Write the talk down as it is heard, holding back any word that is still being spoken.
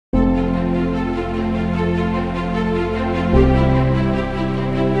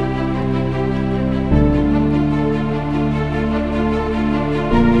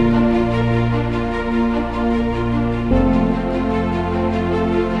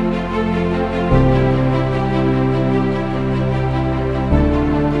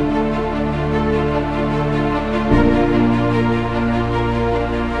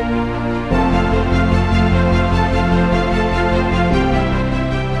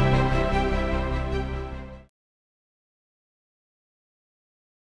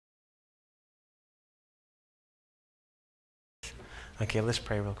Okay, let's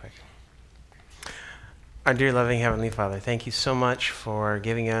pray real quick. Our dear loving Heavenly Father, thank you so much for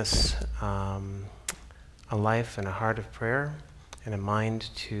giving us a life and a heart of prayer and a mind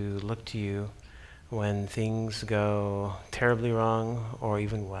to look to you when things go terribly wrong or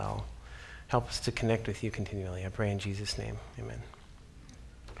even well. Help us to connect with you continually. I pray in Jesus' name. Amen.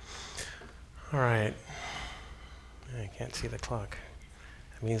 All right. I can't see the clock.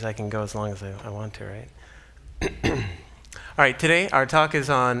 That means I can go as long as I want to, right? All right, today our talk is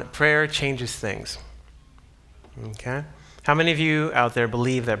on prayer changes things. Okay? How many of you out there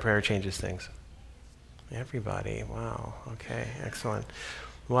believe that prayer changes things? Everybody. Wow. Okay, excellent.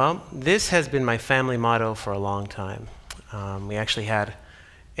 Well, this has been my family motto for a long time. We actually had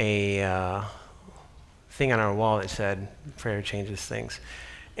a thing on our wall that said, prayer changes things.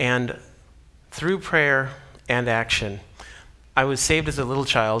 And through prayer and action, I was saved as a little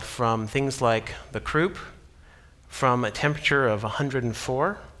child from things like the croup, from a temperature of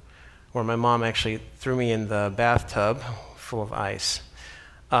 104, where my mom actually threw me in the bathtub full of ice.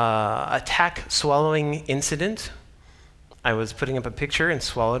 A tack swallowing incident. I was putting up a picture and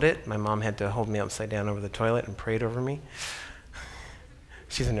swallowed it. My mom had to hold me upside down over the toilet and prayed over me.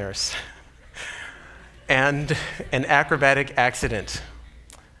 She's a nurse. And an acrobatic accident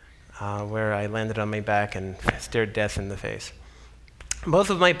where I landed on my back and stared death in the face. Both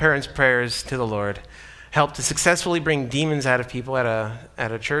of my parents' prayers to the Lord helped to successfully bring demons out of people at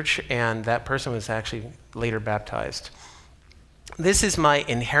a church, and that person was actually later baptized. This is my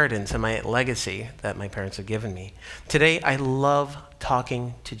inheritance and my legacy that my parents have given me. Today, I love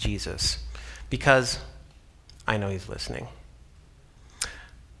talking to Jesus because I know he's listening.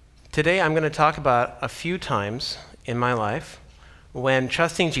 Today, I'm going to talk about a few times in my life when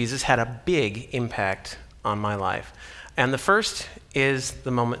trusting Jesus had a big impact on my life. And the first is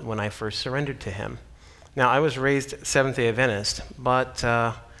the moment when I first surrendered to him. Now, I was raised Seventh-day Adventist, but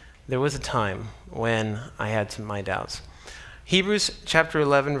there was a time when I had my doubts. Hebrews chapter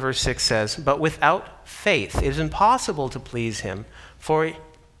 11, verse 6 says, "But without faith it is impossible to please him, for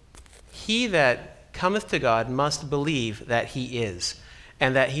he that cometh to God must believe that he is,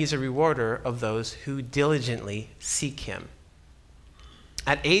 and that he is a rewarder of those who diligently seek him."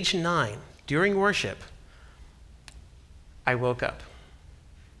 At age 9, during worship, I woke up.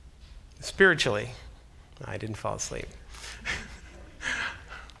 Spiritually, I didn't fall asleep.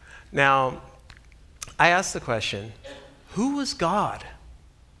 Now, I asked the question, who was God?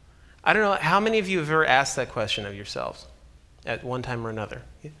 I don't know, how many of you have ever asked that question of yourselves at one time or another?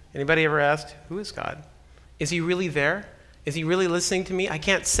 Anybody ever asked, who is God? Is he really there? Is he really listening to me? I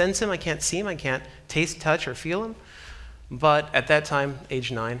can't sense him, I can't see him, I can't taste, touch, or feel him. But at that time,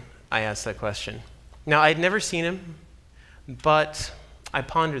 age 9, I asked that question. Now, I'd never seen him, but I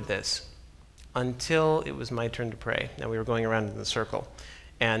pondered this until it was my turn to pray. Now, we were going around in the circle,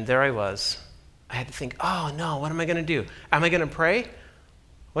 and there I was. I had to think, oh no, what am I going to do? Am I going to pray?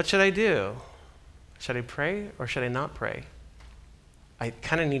 What should I do? Should I pray or should I not pray? I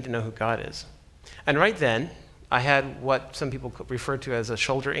kind of need to know who God is. And right then, I had what some people refer to as a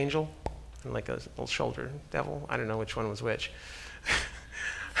shoulder angel, like a little shoulder devil. I don't know which one was which.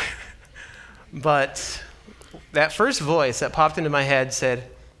 But that first voice that popped into my head said,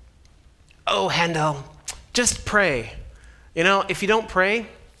 "Oh, Handel, just pray. You know, if you don't pray,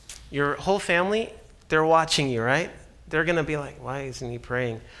 your whole family, they're watching you, right? They're going to be like, why isn't he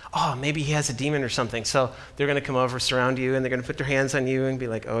praying? Oh, maybe he has a demon or something." So they're going to come over, surround you, and they're going to put their hands on you and be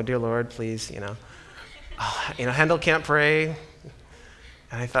like, "Oh, dear Lord, please, Handel can't pray."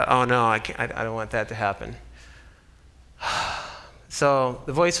 And I thought, oh no, I don't want that to happen. So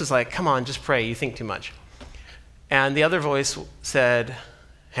the voice was like, "Come on, just pray. You think too much." And the other voice said,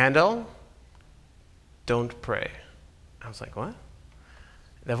 "Handel, don't pray." I was like, what?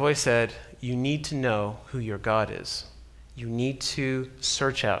 The voice said, "You need to know who your God is. You need to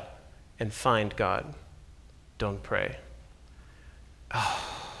search out and find God. Don't pray." Oh.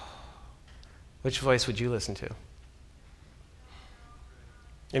 Which voice would you listen to?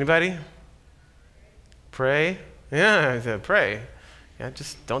 Anybody? Pray? Yeah, I said pray. Yeah,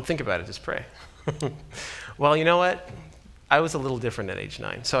 just don't think about it, just pray. Well, you know what? I was a little different at age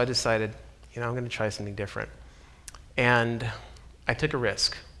 9, so I decided, I'm going to try something different. And I took a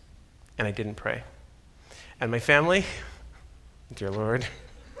risk, and I didn't pray. And my family, dear Lord,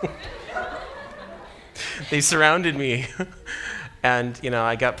 they surrounded me. And,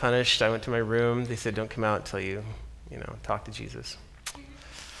 I got punished. I went to my room. They said, "Don't come out until you, talk to Jesus."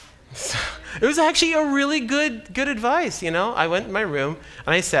 So, it was actually a really good advice, I went in my room,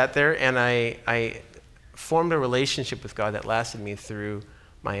 and I sat there, and I formed a relationship with God that lasted me through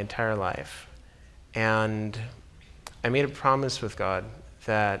my entire life. And I made a promise with God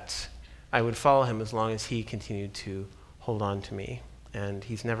that I would follow him as long as he continued to hold on to me. And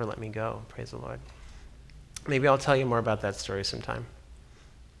he's never let me go, praise the Lord. Maybe I'll tell you more about that story sometime.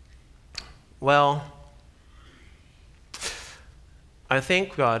 Well, I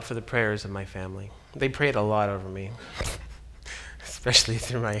thank God for the prayers of my family. They prayed a lot over me, especially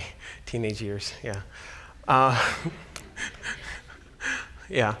through my teenage years, yeah.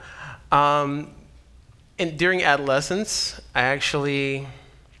 Yeah. And during adolescence, I actually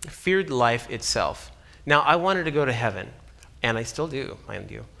feared life itself. Now, I wanted to go to heaven, and I still do,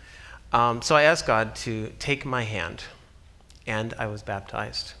 mind you. So I asked God to take my hand, and I was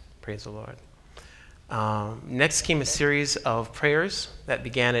baptized. Praise the Lord. Next came a series of prayers that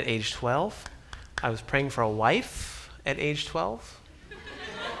began at age 12. I was praying for a wife at age 12.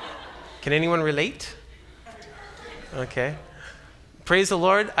 Can anyone relate? Okay. Praise the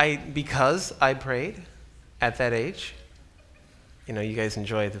Lord, because I prayed at that age. You know, you guys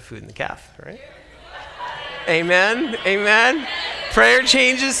enjoy the food and the calf, right? Amen, amen. Prayer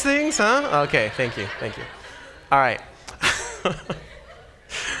changes things, huh? Okay, thank you. All right.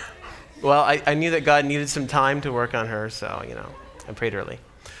 Well, I knew that God needed some time to work on her, so, you know, I prayed early.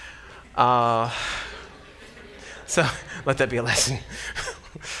 So let that be a lesson.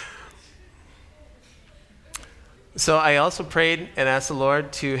 So I also prayed and asked the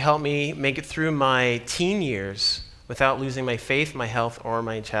Lord to help me make it through my teen years without losing my faith, my health, or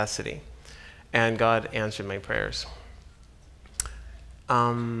my chastity. And God answered my prayers.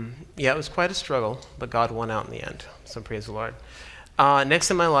 Yeah, it was quite a struggle, but God won out in the end, so praise the Lord. Next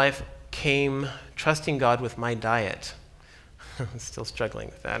in my life came trusting God with my diet. I'm still struggling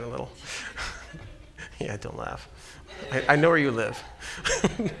with that a little. Yeah, don't laugh. I know where you live.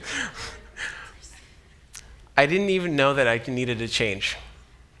 I didn't even know that I needed a change,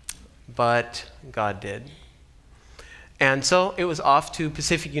 but God did. And so it was off to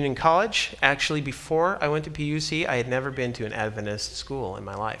Pacific Union College. Actually, before I went to PUC, I had never been to an Adventist school in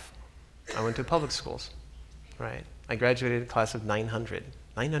my life. I went to public schools, right? I graduated a class of 900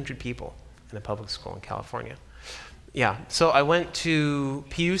 people in a public school in California. Yeah, so I went to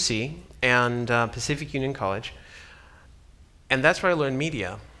PUC and Pacific Union College, and that's where I learned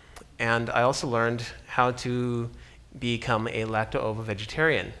media. And I also learned how to become a lacto-ovo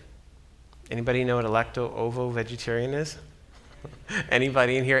vegetarian. Anybody know what a lacto-ovo vegetarian is?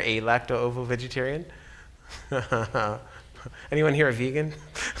 Anybody in here a lacto-ovo vegetarian? Anyone here a vegan?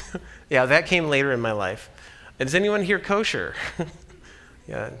 Yeah, that came later in my life. Is anyone here kosher?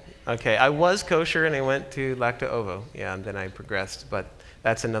 Yeah, okay. I was kosher and I went to lacto-ovo. Yeah, and then I progressed, but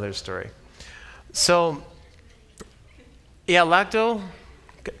that's another story. So, yeah, lacto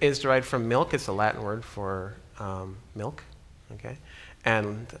is derived from milk. It's a Latin word for milk, okay,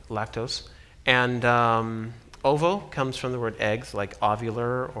 and lactose. And ovo comes from the word eggs, like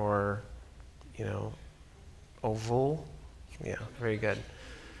ovular or, you know, oval. Yeah, very good.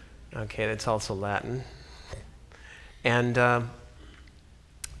 Okay, that's also Latin. And,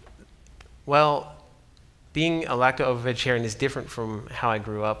 well, being a lacto-ovo vegetarian is different from how I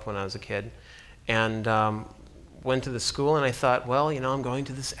grew up when I was a kid. And went to the school and I thought, well, you know, I'm going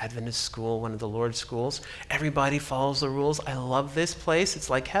to this Adventist school, one of the Lord's schools. Everybody follows the rules. I love this place. It's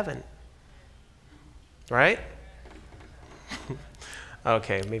like heaven. Right?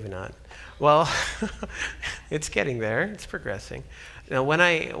 Okay, maybe not. Well, it's getting there. It's progressing. Now, when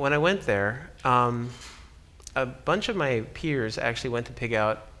I went there, a bunch of my peers actually went to pig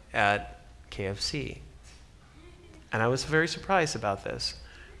out at KFC. And I was very surprised about this.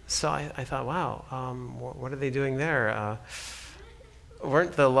 So I thought, wow, what are they doing there?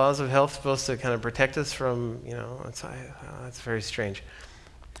 Weren't the laws of health supposed to kind of protect us from, you know, that's very strange.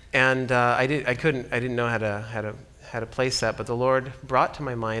 And I didn't know how to place that, but the Lord brought to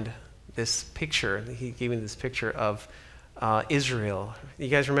my mind this picture. He gave me this picture of Israel. You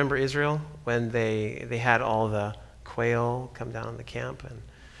guys remember Israel when they had all the quail come down the camp, and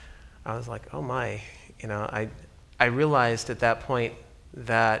I was like, oh my, you know, I realized at that point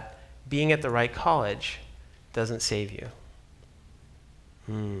that being at the right college doesn't save you.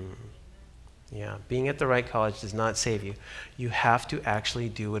 Yeah, being at the right college does not save you. You have to actually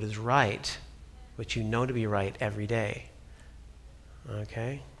do what is right, what you know to be right every day.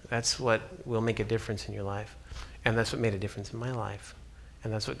 Okay? That's what will make a difference in your life. And that's what made a difference in my life.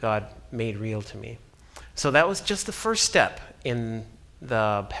 And that's what God made real to me. So that was just the first step in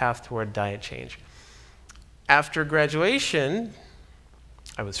the path toward diet change. After graduation,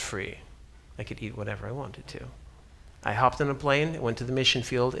 I was free. I could eat whatever I wanted to. I hopped on a plane, went to the mission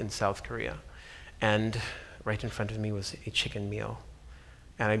field in South Korea, and right in front of me was a chicken meal.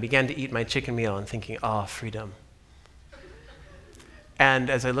 And I began to eat my chicken meal and thinking, oh, freedom.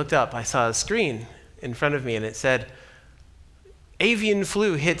 And as I looked up, I saw a screen in front of me, and it said, "Avian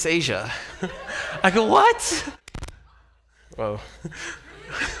flu hits Asia." I go, what? Whoa.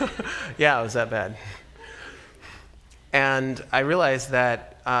 Yeah, it was that bad. And I realized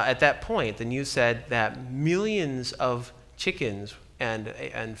that at that point, the news said that millions of chickens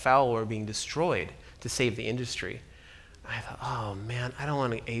and fowl were being destroyed to save the industry. I thought, oh man, I don't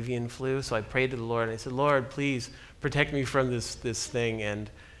want an avian flu. So I prayed to the Lord, and I said, Lord, please protect me from this thing, and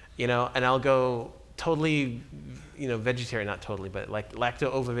I'll go totally, vegetarian, not totally, but like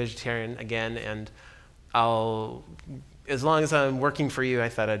lacto-ovo-vegetarian again, and as long as I'm working for you, I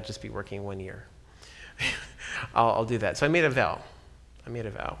thought I'd just be working 1 year. I'll do that. So I made a vow.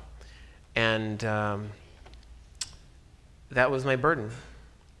 And that was my burden.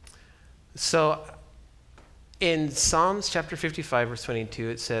 So in Psalms chapter 55, verse 22,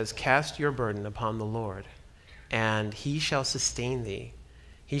 it says, "Cast your burden upon the Lord, and he shall sustain thee.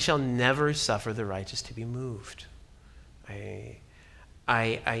 He shall never suffer the righteous to be moved." I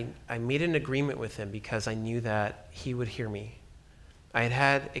made an agreement with him because I knew that he would hear me. I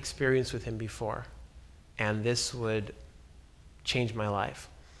had experience with him before, and this would change my life.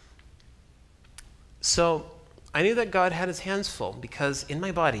 So I knew that God had his hands full because in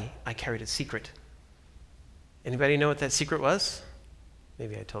my body I carried a secret. Anybody know what that secret was?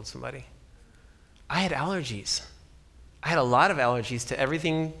 Maybe I told somebody. I had allergies. I had a lot of allergies to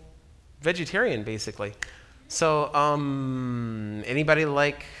everything vegetarian, basically. So anybody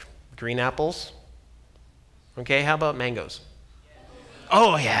like green apples? Okay, how about mangoes?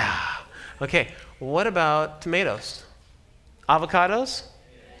 Oh yeah. Okay, what about tomatoes? Avocados?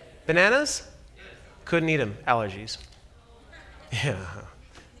 Bananas? Couldn't eat them. Allergies. Yeah.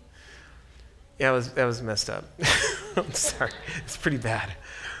 Yeah, that was messed up. I'm sorry. It's pretty bad.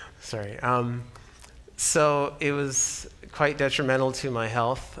 Sorry. So it was quite detrimental to my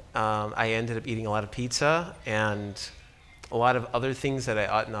health. I ended up eating a lot of pizza and a lot of other things that I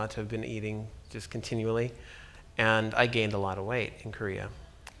ought not to have been eating just continually. And I gained a lot of weight in Korea.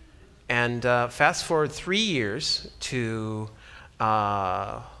 And fast forward 3 years to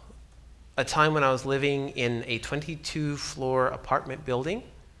a time when I was living in a 22-floor apartment building.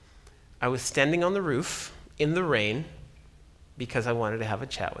 I was standing on the roof in the rain because I wanted to have a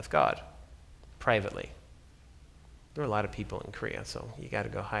chat with God privately. There were a lot of people in Korea, so you got to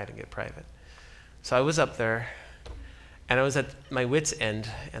go high to get private. So I was up there, and I was at my wit's end,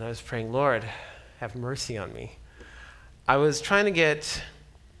 and I was praying, Lord, have mercy on me. I was trying to get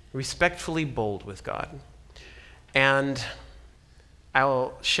respectfully bold with God. And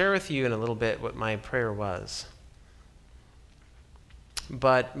I'll share with you in a little bit what my prayer was.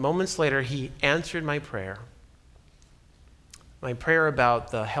 But moments later, he answered my prayer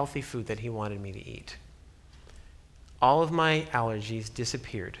about the healthy food that he wanted me to eat. All of my allergies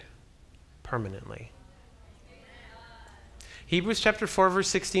disappeared permanently. Hebrews chapter 4, verse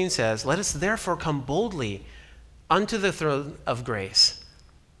 16 says, "Let us therefore come boldly unto the throne of grace,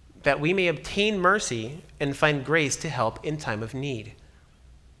 that we may obtain mercy and find grace to help in time of need."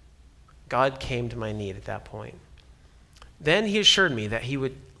 God came to my need at that point. Then he assured me that he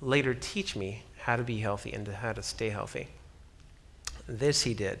would later teach me how to be healthy and how to stay healthy. This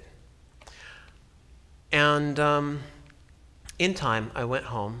he did. And in time, I went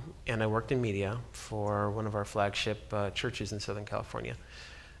home and I worked in media for one of our flagship churches in Southern California.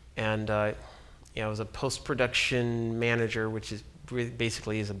 And I was a post-production manager, which is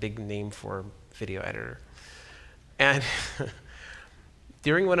basically is a big name for video editor. And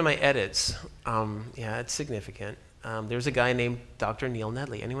during one of my edits, it's significant. There's a guy named Dr. Neil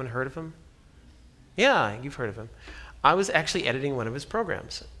Nedley. Anyone heard of him? Yeah, you've heard of him. I was actually editing one of his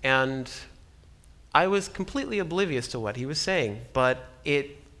programs, and I was completely oblivious to what he was saying, but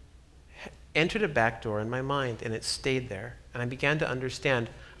it entered a back door in my mind, and it stayed there, and I began to understand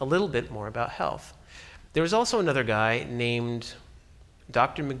a little bit more about health. There was also another guy named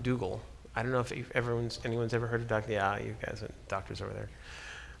Dr. McDougall. I don't know if anyone's ever heard of Dr. Yeah, you guys are doctors over there.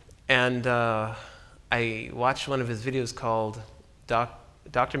 And I watched one of his videos called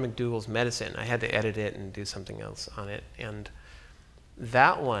Dr. McDougall's Medicine. I had to edit it and do something else on it. And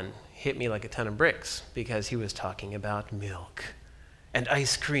that one hit me like a ton of bricks because he was talking about milk and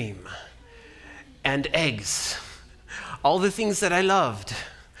ice cream and eggs, all the things that I loved.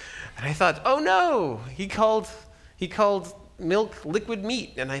 And I thought, oh no, he called milk liquid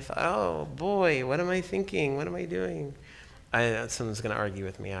meat. And I thought, oh boy, what am I thinking? What am I doing? Someone's going to argue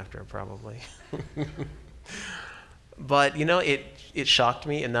with me after, probably. But, it shocked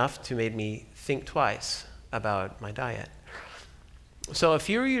me enough to make me think twice about my diet. So a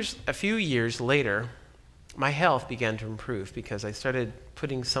few years later, my health began to improve because I started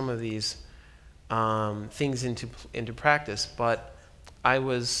putting some of these things into practice. But I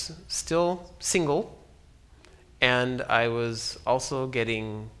was still single, and I was also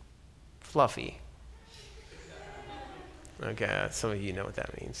getting fluffy. Okay, some of you know what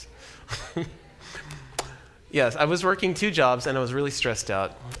that means. Yes, I was working 2 jobs, and I was really stressed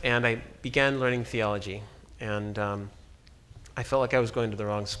out. And I began learning theology. And I felt like I was going to the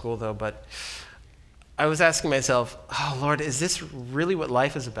wrong school, though. But I was asking myself, oh, Lord, is this really what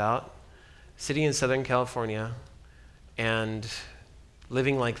life is about? Sitting in Southern California and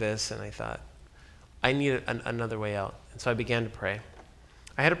living like this. And I thought, I need another way out. And so I began to pray.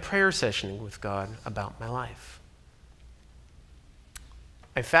 I had a prayer session with God about my life.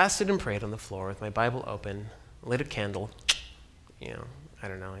 I fasted and prayed on the floor with my Bible open, lit a candle. I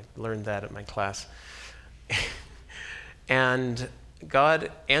don't know, I learned that at my class. And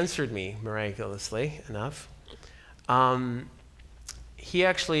God answered me miraculously enough. He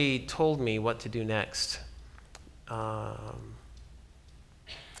actually told me what to do next.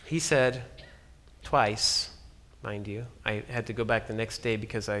 He said twice, mind you. I had to go back the next day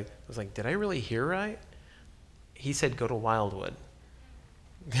because I was like, did I really hear right? He said, go to Wildwood.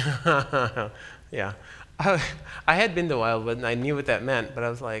 Yeah. I had been to Wildwood, and I knew what that meant, but I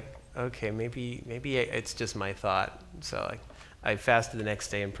was like, okay, maybe it's just my thought. So I fasted the next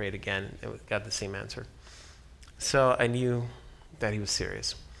day and prayed again, and got the same answer. So I knew that he was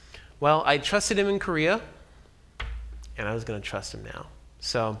serious. Well, I trusted him in Korea, and I was going to trust him now.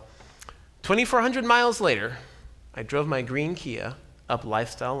 So 2,400 miles later, I drove my green Kia up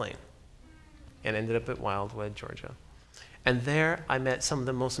Lifestyle Lane and ended up at Wildwood, Georgia. And there I met some of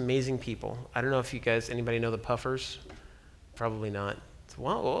the most amazing people. I don't know if anybody know the Puffers? Probably not.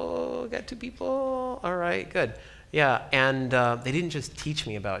 Whoa, got 2 people. All right, good. Yeah, and they didn't just teach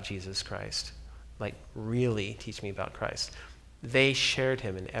me about Jesus Christ, like really teach me about Christ. They shared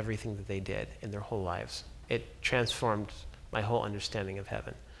him in everything that they did in their whole lives. It transformed my whole understanding of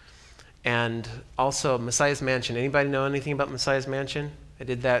heaven. And also Messiah's Mansion. Anybody know anything about Messiah's Mansion? I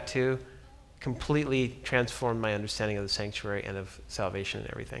did that too. Completely transformed my understanding of the sanctuary and of salvation and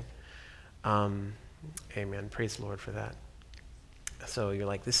everything. Amen. Praise the Lord for that. So you're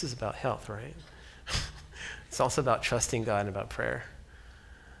like, this is about health, right? It's also about trusting God and about prayer.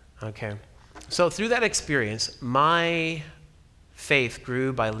 Okay. So through that experience, my faith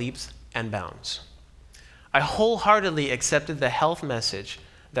grew by leaps and bounds. I wholeheartedly accepted the health message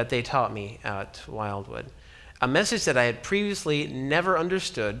that they taught me at Wildwood, a message that I had previously never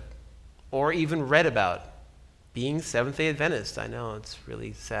understood or even read about. Being Seventh-day Adventist, I know, it's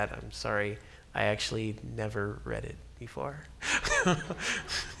really sad. I'm sorry. I actually never read it before.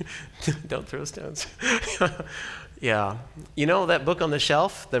 Don't throw stones. Yeah. You know that book on the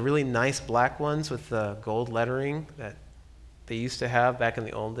shelf, the really nice black ones with the gold lettering that they used to have back in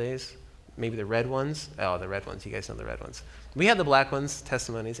the old days? Maybe the red ones? Oh, the red ones. You guys know the red ones. We had the black ones,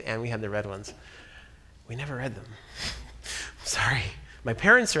 testimonies, and we had the red ones. We never read them. Sorry. My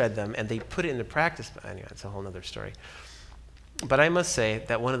parents read them, and they put it into practice. But anyway, it's a whole other story. But I must say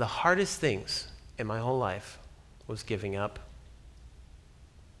that one of the hardest things in my whole life was giving up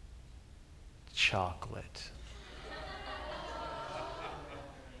chocolate.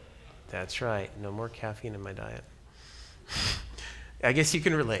 That's right. No more caffeine in my diet. I guess you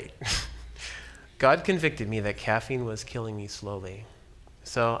can relate. God convicted me that caffeine was killing me slowly.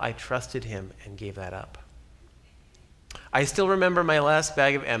 So I trusted him and gave that up. I still remember my last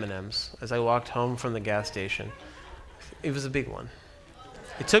bag of M&Ms as I walked home from the gas station. It was a big one.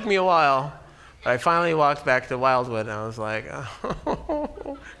 It took me a while, but I finally walked back to Wildwood, and I was like,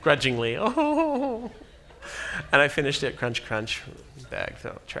 oh, grudgingly, oh. And I finished it, crunch, crunch, bag,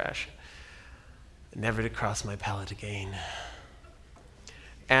 so trash. Never to cross my palate again.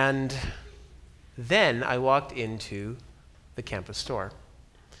 And then I walked into the campus store,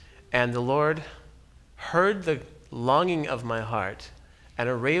 and the Lord heard the longing of my heart, and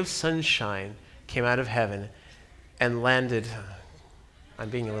a ray of sunshine came out of heaven and landed, I'm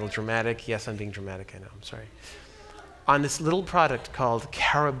being a little dramatic. Yes, I'm being dramatic, I know, I'm sorry. On this little product called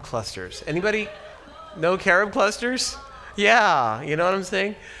carob clusters. Anybody know carob clusters? Yeah, you know what I'm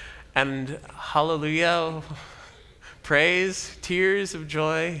saying? And hallelujah, praise, tears of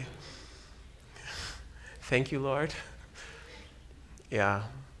joy. Thank you, Lord. Yeah.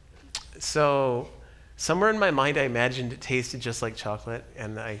 So somewhere in my mind, I imagined it tasted just like chocolate,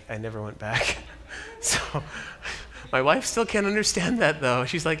 and I never went back. So my wife still can't understand that, though.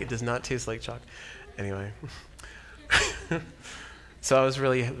 She's like, it does not taste like chocolate. Anyway. So I was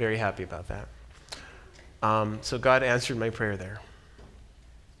really very happy about that. So God answered my prayer there.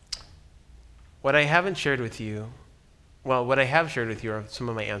 What I haven't shared with you, well, what I have shared with you are some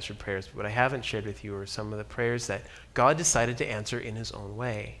of my answered prayers, but what I haven't shared with you are some of the prayers that God decided to answer in his own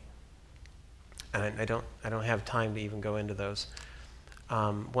way. And I don't have time to even go into those.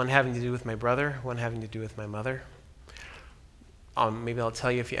 One having to do with my brother, one having to do with my mother. Maybe I'll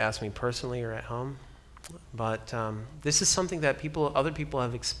tell you if you ask me personally or at home. But this is something that other people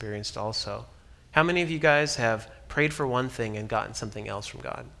have experienced also. How many of you guys have prayed for one thing and gotten something else from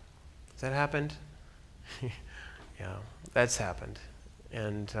God? Has that happened? Yeah, that's happened.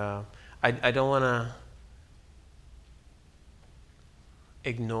 And I don't want to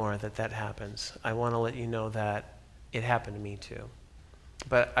ignore that happens. I want to let you know that it happened to me too.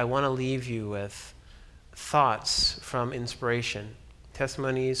 But I want to leave you with thoughts from inspiration.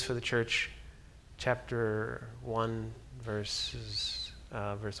 Testimonies for the Church, chapter 1, verse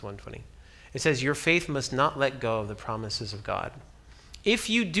 120. It says, your faith must not let go of the promises of God. If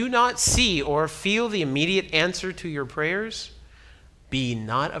you do not see or feel the immediate answer to your prayers, be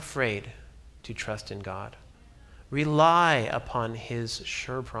not afraid to trust in God. Rely upon his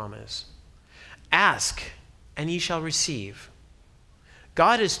sure promise. Ask, and ye shall receive.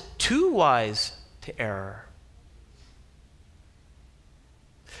 God is too wise to err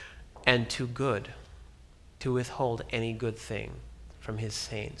and too good to withhold any good thing from his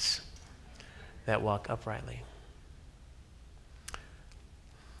saints that walk uprightly.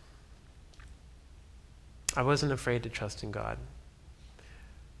 I wasn't afraid to trust in God.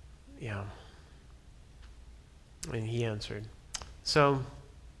 Yeah. And he answered. So,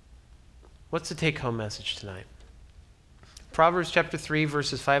 what's the take-home message tonight? Proverbs chapter 3,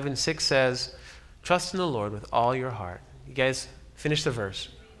 verses 5 and 6 says, trust in the Lord with all your heart. You guys, finish the verse.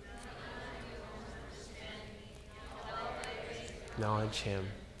 Acknowledge him,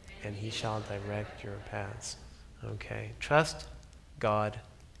 and he shall direct your paths. Okay. Trust God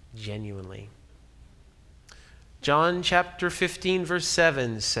genuinely. John chapter 15, verse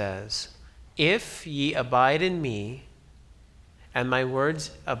 7 says, if ye abide in me, and my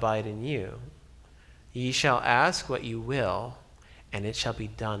words abide in you, ye shall ask what you will, and it shall be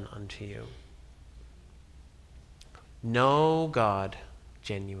done unto you. Know God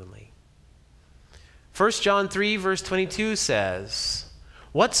genuinely. 1 John 3, verse 22 says,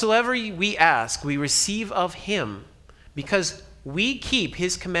 whatsoever we ask, we receive of him, because we keep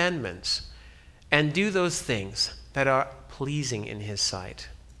his commandments and do those things that are pleasing in his sight.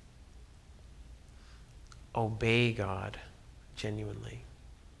 Obey God genuinely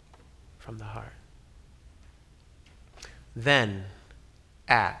from the heart. Then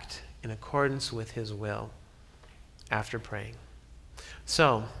act in accordance with his will after praying.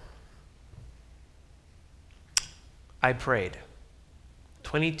 So, I prayed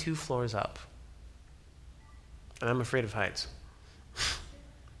 22 floors up, and I'm afraid of heights.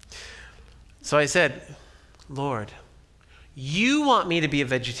 So I said, Lord, you want me to be a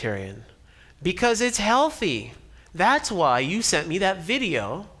vegetarian because it's healthy. That's why you sent me that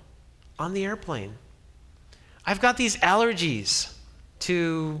video on the airplane. I've got these allergies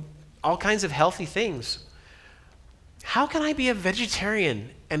to all kinds of healthy things. How can I be a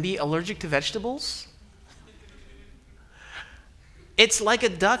vegetarian and be allergic to vegetables? It's like a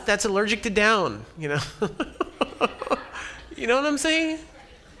duck that's allergic to down, you know? You know what I'm saying?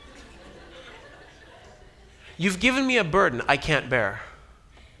 You've given me a burden I can't bear.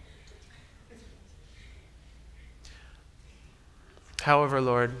 However,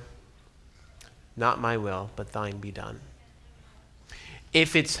 Lord, not my will, but thine be done.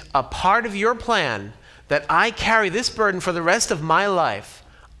 If it's a part of your plan that I carry this burden for the rest of my life,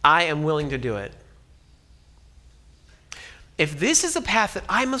 I am willing to do it. If this is a path that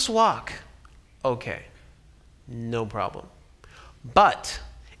I must walk, okay, no problem. But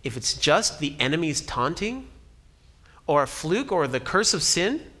if it's just the enemy's taunting, or a fluke, or the curse of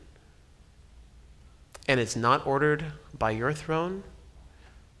sin, and it's not ordered by your throne,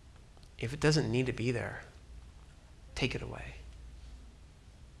 if it doesn't need to be there, take it away.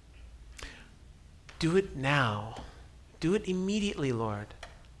 Do it now. Do it immediately, Lord.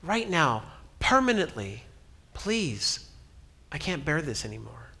 Right now, permanently. Please. I can't bear this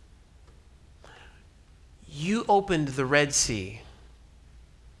anymore. You opened the Red Sea.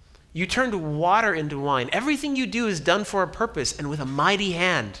 You turned water into wine. Everything you do is done for a purpose and with a mighty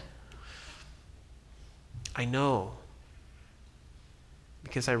hand. I know,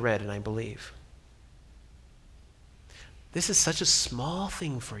 because I read and I believe. This is such a small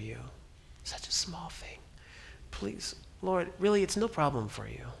thing for you. Such a small thing. Please, Lord, really, it's no problem for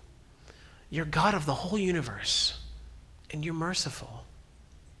you. You're God of the whole universe, and you're merciful.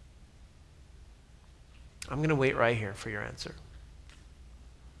 I'm going to wait right here for your answer.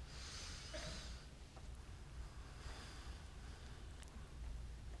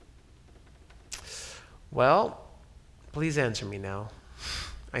 Well, please answer me now.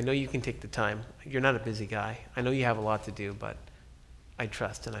 I know you can take the time. You're not a busy guy. I know you have a lot to do, but I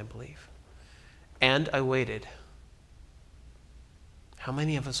trust and I believe. And I waited. How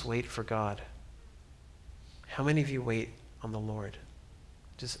many of us wait for God? How many of you wait on the Lord?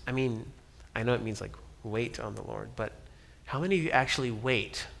 I know it means like wait on the Lord, but how many of you actually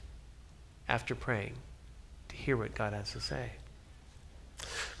wait after praying to hear what God has to say?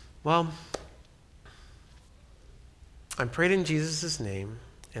 Well, I prayed in Jesus' name,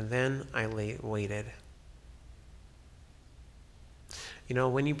 and then I waited. You know,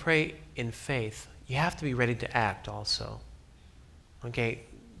 when you pray in faith, you have to be ready to act also. Okay?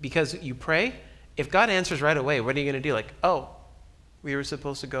 Because you pray, if God answers right away, what are you going to do? Like, oh, we were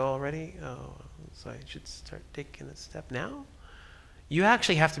supposed to go already? Oh, so I should start taking a step now? You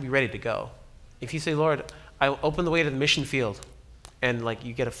actually have to be ready to go. If you say, Lord, I'll open the way to the mission field, and like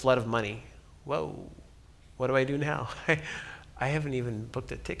you get a flood of money. Whoa, what do I do now? I haven't even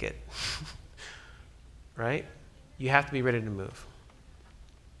booked a ticket. Right? You have to be ready to move.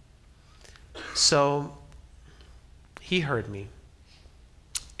 So he heard me.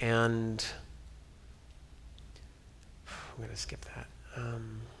 And I'm going to skip that.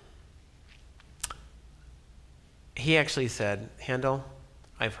 He actually said, Handel,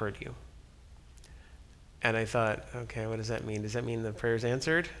 I've heard you. And I thought, okay, what does that mean? Does that mean the prayer's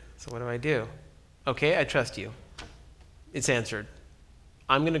answered? So what do I do? Okay, I trust you. It's answered.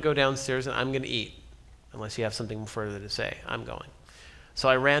 I'm going to go downstairs and I'm going to eat. Unless you have something further to say, I'm going. So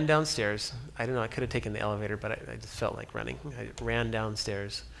I ran downstairs. I don't know, I could have taken the elevator, but I just felt like running. I ran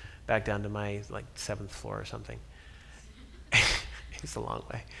downstairs, back down to my like 7th floor or something. It's a long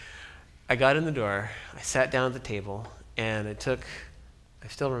way. I got in the door, I sat down at the table, and I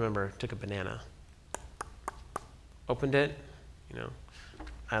still remember, took a banana. Opened it,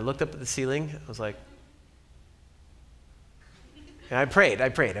 I looked up at the ceiling, I was like, and I prayed.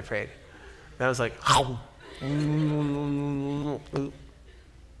 And I was like,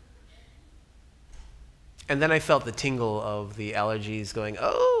 and then I felt the tingle of the allergies going,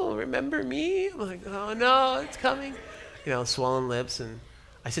 oh, remember me? I'm like, oh no, it's coming. Swollen lips. And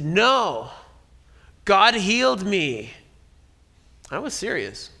I said, no, God healed me. I was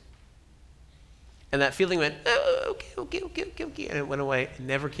serious. And that feeling went, oh, okay. And it went away. It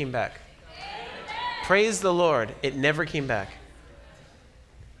never came back. Amen. Praise the Lord. It never came back.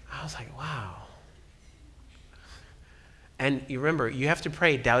 I was like, wow. And you remember, you have to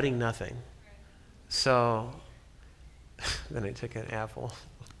pray doubting nothing. So then I took an apple.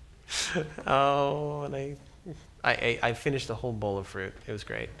 And I finished a whole bowl of fruit. It was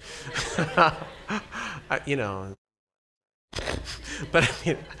great.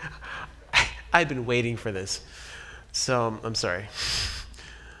 But I'd been waiting for this. So I'm sorry.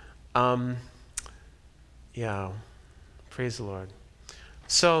 Yeah, praise the Lord.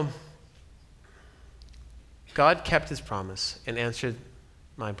 So God kept his promise and answered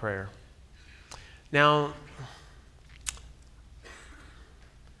my prayer. Now,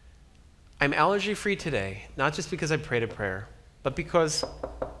 I'm allergy-free today, not just because I prayed a prayer, but because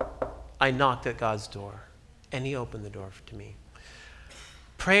I knocked at God's door, and he opened the door to me.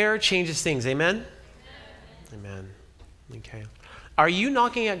 Prayer changes things, amen? Amen. Okay. Are you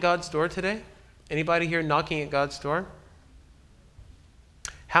knocking at God's door today? Anybody here knocking at God's door?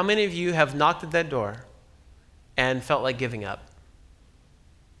 How many of you have knocked at that door and felt like giving up?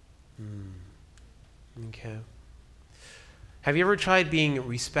 Okay. Have you ever tried being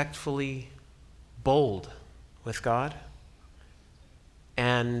respectfully bold with God?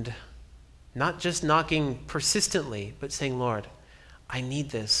 And not just knocking persistently, but saying, Lord, I need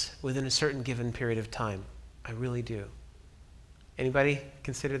this within a certain given period of time. I really do. Anybody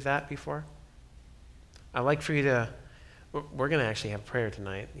considered that before? I'd like for you to, we're going to actually have prayer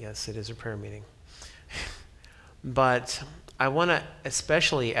tonight. Yes, it is a prayer meeting. But I want to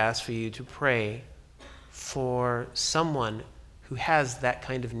especially ask for you to pray for someone who has that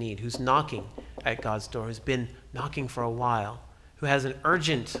kind of need, who's knocking at God's door, who's been knocking for a while, who has an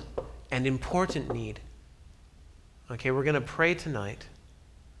urgent and important need. Okay, we're going to pray tonight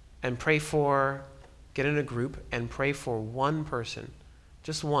and get in a group and pray for one person,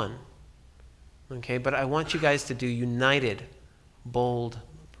 just one. Okay, but I want you guys to do united, bold,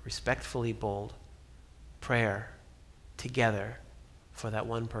 respectfully bold prayer together for that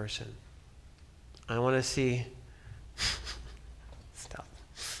one person. I want to see, stop.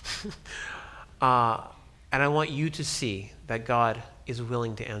 And I want you to see that God is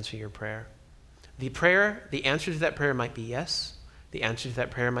willing to answer your prayer. The answer to that prayer might be yes. The answer to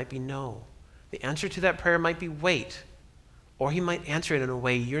that prayer might be no. The answer to that prayer might be wait. Or he might answer it in a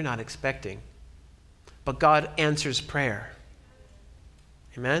way you're not expecting. but God answers prayer.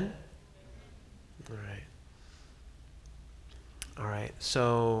 Amen? All right. All right.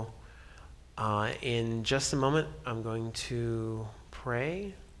 So in just a moment, I'm going to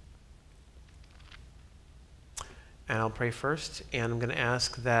pray. And I'll pray first. And I'm going to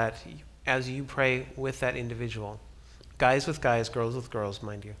ask that as you pray with that individual, guys with guys, girls with girls,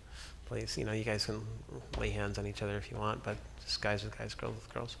 mind you, please. You guys can lay hands on each other if you want, but just guys with guys, girls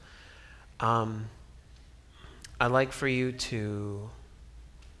with girls. I'd like for you to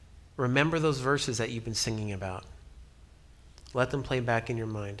remember those verses that you've been singing about. Let them play back in your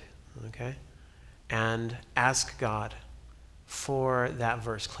mind, okay? And ask God for that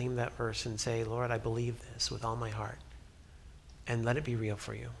verse. Claim that verse and say, Lord, I believe this with all my heart. And let it be real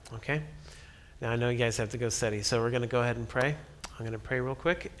for you, okay? Now, I know you guys have to go study, so we're going to go ahead and pray. I'm going to pray real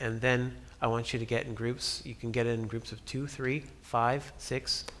quick, and then I want you to get in groups. You can get in groups of 2, 3, 5,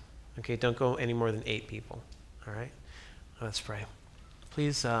 6. Okay, don't go any more than 8 people, all right? Let's pray.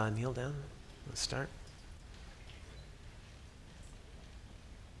 Please kneel down. Let's start.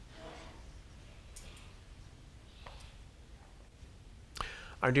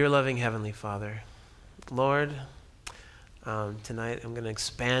 Our dear loving Heavenly Father, Lord, tonight I'm going to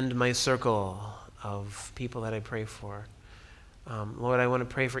expand my circle of people that I pray for. Lord, I want to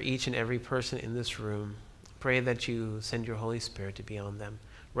pray for each and every person in this room. Pray that you send your Holy Spirit to be on them.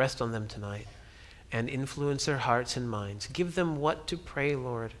 Rest on them tonight and influence their hearts and minds. Give them what to pray,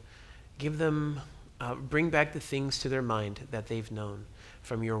 Lord. Give them, bring back the things to their mind that they've known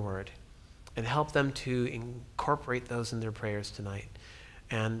from your word, and help them to incorporate those in their prayers tonight.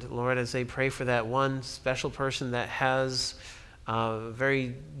 And Lord, as they pray for that one special person that has a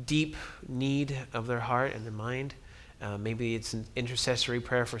very deep need of their heart and their mind, maybe it's an intercessory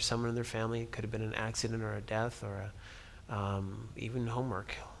prayer for someone in their family. It could have been an accident or a death or even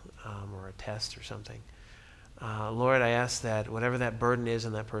homework or a test or something. Lord, I ask that whatever that burden is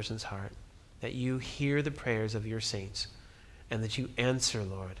in that person's heart, that you hear the prayers of your saints and that you answer,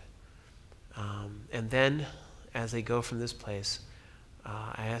 Lord. And then, as they go from this place,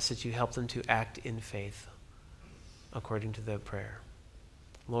 I ask that you help them to act in faith according to the prayer.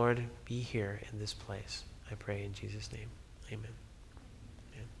 Lord, be here in this place. I pray in Jesus' name. Amen.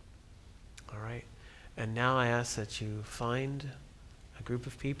 Amen. All right. And now I ask that you find a group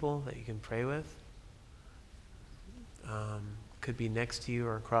of people that you can pray with. Could be next to you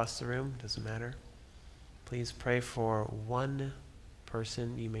or across the room. Doesn't matter. Please pray for one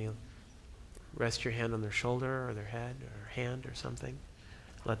person. You may rest your hand on their shoulder or their head or hand or something.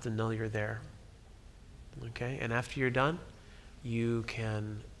 Let them know you're there. Okay? And after you're done, you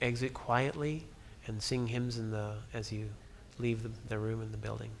can exit quietly and sing hymns as you leave the room and the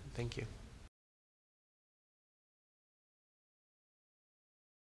building. Thank you.